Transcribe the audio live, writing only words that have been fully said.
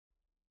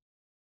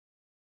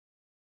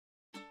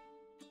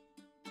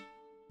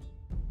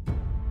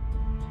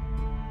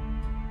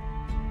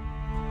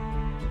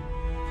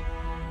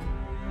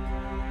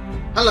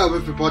Hello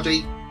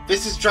everybody,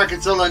 this is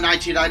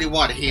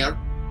Dragonzilla1991 here,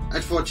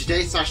 and for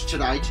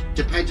today/tonight,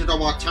 depending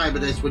on what time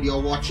it is when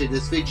you're watching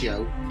this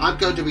video, I'm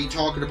going to be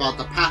talking about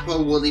the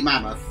Papo Woolly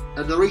Mammoth,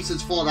 and the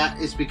reasons for that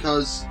is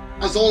because,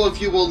 as all of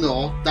you will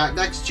know, that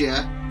next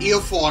year,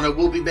 Eofauna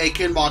will be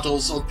making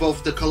models of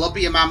both the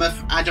Columbian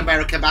Mammoth and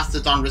American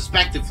Mastodon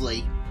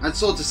respectively, and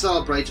so to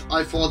celebrate,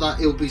 I thought that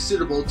it would be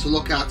suitable to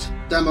look at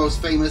their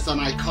most famous and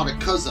iconic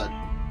cousin.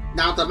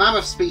 Now, the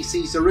mammoth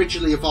species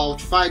originally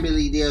evolved 5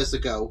 million years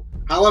ago.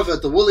 However,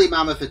 the woolly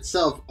mammoth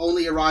itself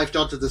only arrived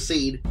onto the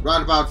scene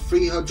around about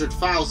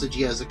 300,000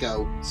 years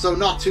ago, so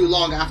not too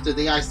long after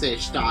the Ice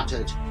Age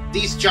started.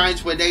 These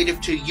giants were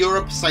native to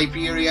Europe,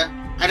 Siberia,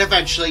 and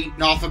eventually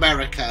North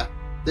America.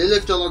 They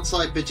lived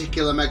alongside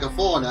particular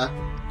megafauna,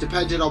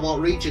 depending on what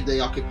region they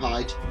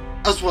occupied,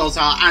 as well as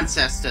our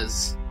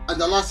ancestors.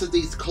 And the last of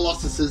these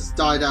colossuses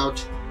died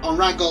out on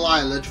Wrangel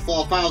Island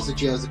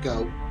 4,000 years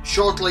ago,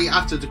 shortly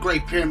after the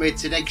Great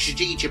Pyramids in ancient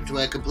Egypt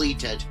were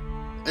completed.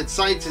 And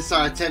scientists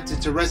are attempting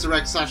to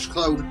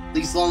resurrect/clone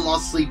these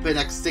long-lost sleeping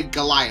extinct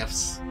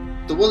Goliaths.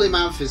 The woolly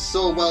mammoth is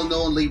so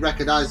well-knownly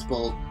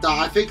recognisable that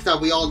I think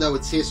that we all know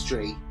its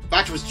history.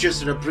 That was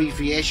just an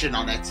abbreviation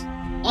on it.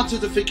 Onto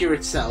the figure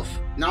itself.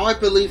 Now, I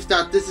believe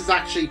that this is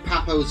actually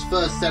Papo's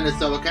first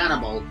Cenozoic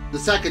animal, the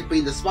second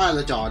being the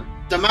Smilodon.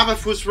 The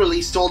mammoth was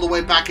released all the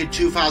way back in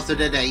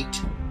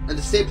 2008, and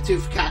the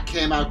saber-toothed cat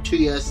came out 2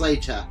 years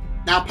later.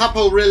 Now,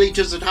 Papo really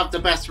doesn't have the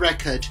best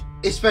record,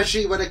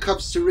 especially when it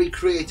comes to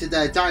recreating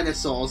their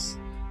dinosaurs,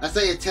 as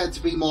they tend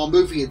to be more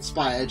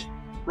movie-inspired,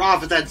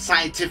 rather than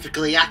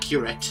scientifically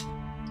accurate,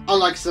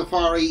 unlike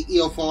Safari,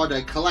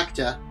 Eofauna,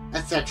 Collector,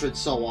 etc. and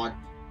so on.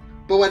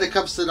 But when it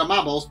comes to the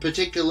mammals,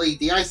 particularly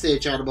the Ice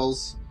Age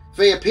animals,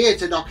 they appear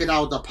to knock it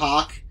out of the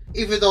park,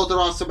 even though there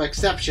are some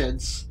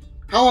exceptions.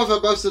 However,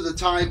 most of the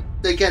time,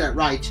 they get it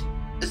right,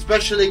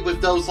 especially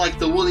with those like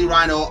the woolly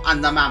rhino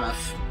and the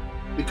mammoth.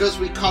 Because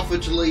we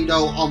confidently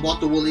know on what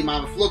the woolly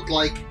mammoth looked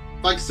like,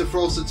 thanks to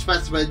frozen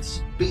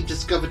specimens being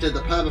discovered in the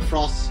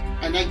permafrost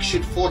and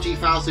ancient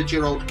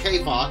 40,000-year-old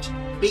cave art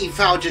being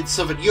found in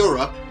southern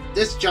Europe,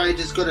 this giant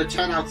is going to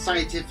turn out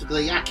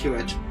scientifically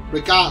accurate,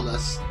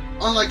 regardless.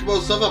 Unlike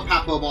most other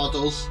Papo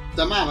models,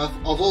 the mammoth,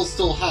 although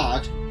still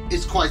hard,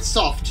 is quite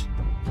soft.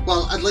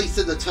 Well, at least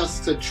in the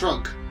tusks and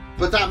trunk,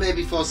 but that may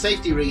be for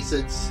safety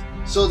reasons,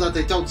 so that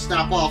they don't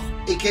snap off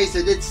in case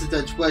an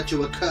incident were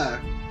to occur.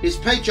 His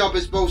paint job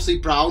is mostly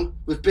brown,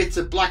 with bits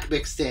of black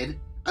mixed in,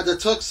 and the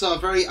tusks are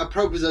very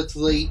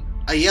appropriately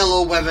a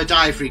yellow weathered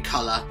ivory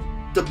colour.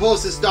 The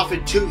pose is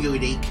nothing too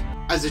unique,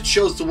 as it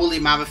shows the woolly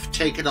mammoth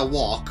taking a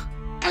walk,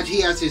 and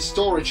he has his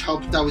storage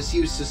hub that was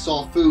used to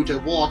store food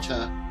and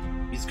water.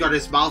 He's got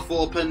his mouth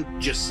open,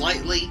 just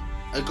slightly,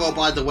 and go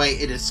by the way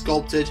it is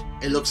sculpted,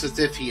 it looks as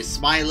if he is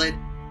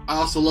smiling. I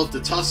also love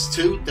the tusks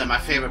too, they're my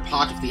favourite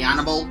part of the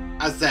animal,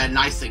 as they're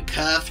nice and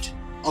curved.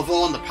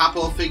 Although on the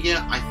Papo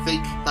figure, I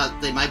think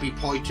that they might be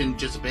pointing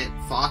just a bit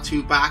far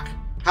too back.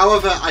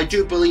 However, I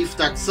do believe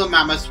that some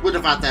mammoths would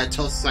have had their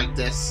tusks like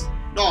this.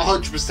 Not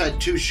 100%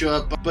 too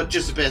sure, but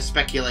just a bit of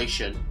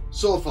speculation.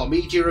 So for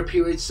media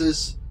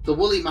appearances, the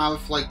woolly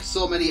mammoth, like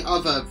so many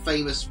other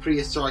famous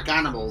prehistoric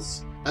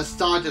animals, has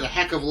starred in a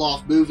heck of a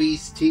lot of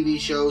movies, TV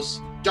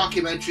shows,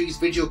 documentaries,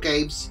 video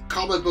games,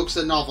 comic books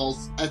and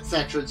novels,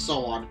 etc. and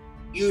so on.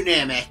 You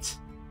name it.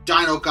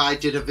 Dino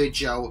Guide did a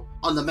video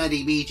on the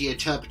many media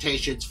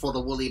interpretations for the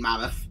woolly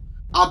mammoth.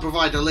 I'll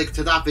provide a link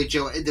to that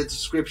video in the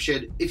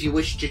description if you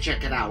wish to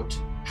check it out.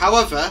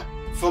 However,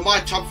 for my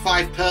top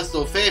 5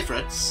 personal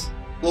favourites,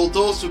 well,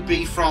 those would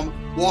be from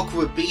Walk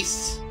with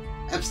Beasts,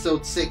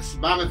 Episode 6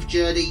 Mammoth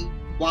Journey,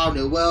 Wild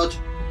New World,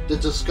 the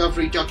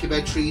Discovery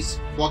documentaries,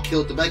 What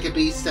Killed the Mega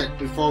Beast and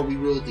Before We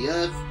Ruled the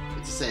Earth,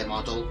 it's the same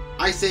model,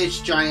 Ice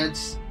Age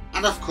Giants,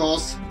 and of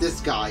course,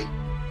 this guy.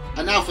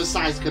 And now for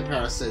size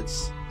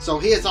comparisons. So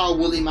here's our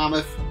woolly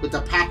mammoth with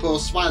the Papo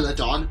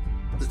Smilodon,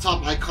 the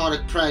top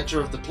iconic predator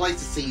of the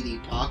Pleistocene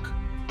epoch.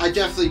 I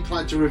definitely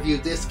plan to review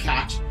this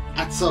cat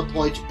at some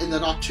point in the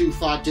not too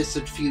far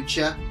distant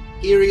future.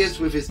 Here he is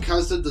with his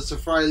cousin, the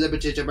Safari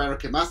Limited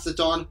American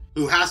Mastodon,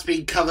 who has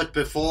been covered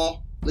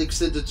before.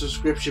 Links in the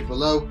description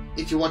below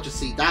if you want to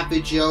see that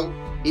video.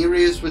 Here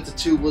he is with the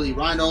 2 woolly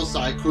rhinos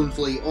that I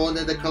currently own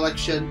in the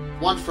collection,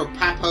 one from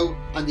Papo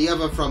and the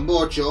other from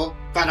Mojo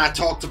that I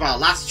talked about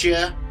last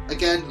year.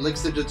 Again,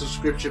 links in the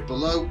description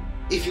below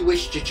if you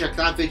wish to check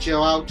that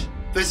video out.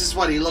 This is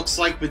what he looks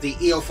like with the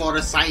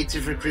Eofauna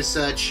Scientific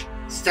Research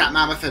Stat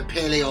Mammoth and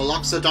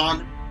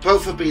Paleoloxodon.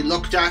 Both have been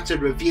looked at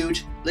and reviewed,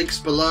 links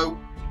below.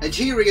 And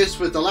here he is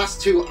with the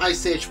last 2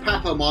 Ice Age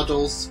Papo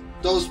models,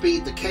 those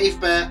being the Cave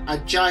Bear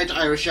and Giant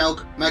Irish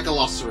Elk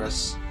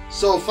Megaloceros.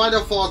 So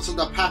final thoughts on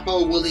the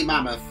Papo Woolly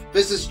Mammoth.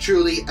 This is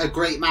truly a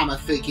great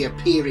mammoth figure,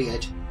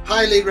 period.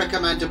 Highly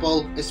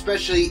recommendable,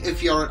 especially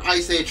if you're an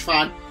Ice Age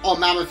fan or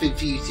mammoth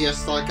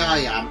enthusiast like I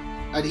am,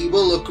 and he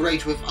will look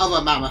great with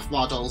other mammoth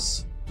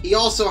models. He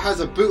also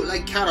has a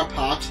bootleg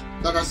counterpart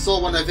that I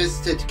saw when I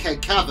visited Ken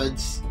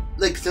Cavan's.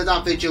 Links to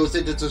that video is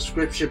in the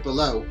description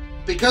below.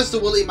 Because the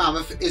woolly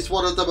mammoth is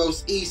one of the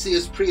most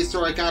easiest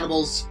prehistoric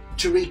animals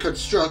to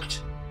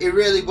reconstruct, it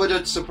really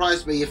wouldn't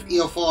surprise me if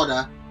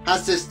Eofauna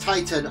has this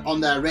titan on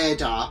their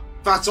radar.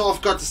 That's all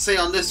I've got to say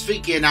on this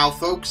figure now,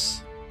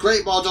 folks.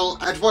 Great model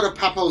and one of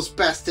Papo's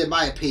best in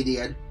my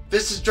opinion.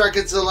 This is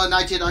Dragonzilla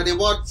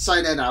 1991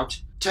 signing out.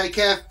 Take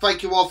care,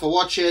 thank you all for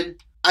watching,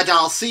 and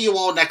I'll see you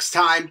all next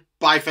time.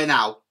 Bye for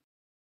now.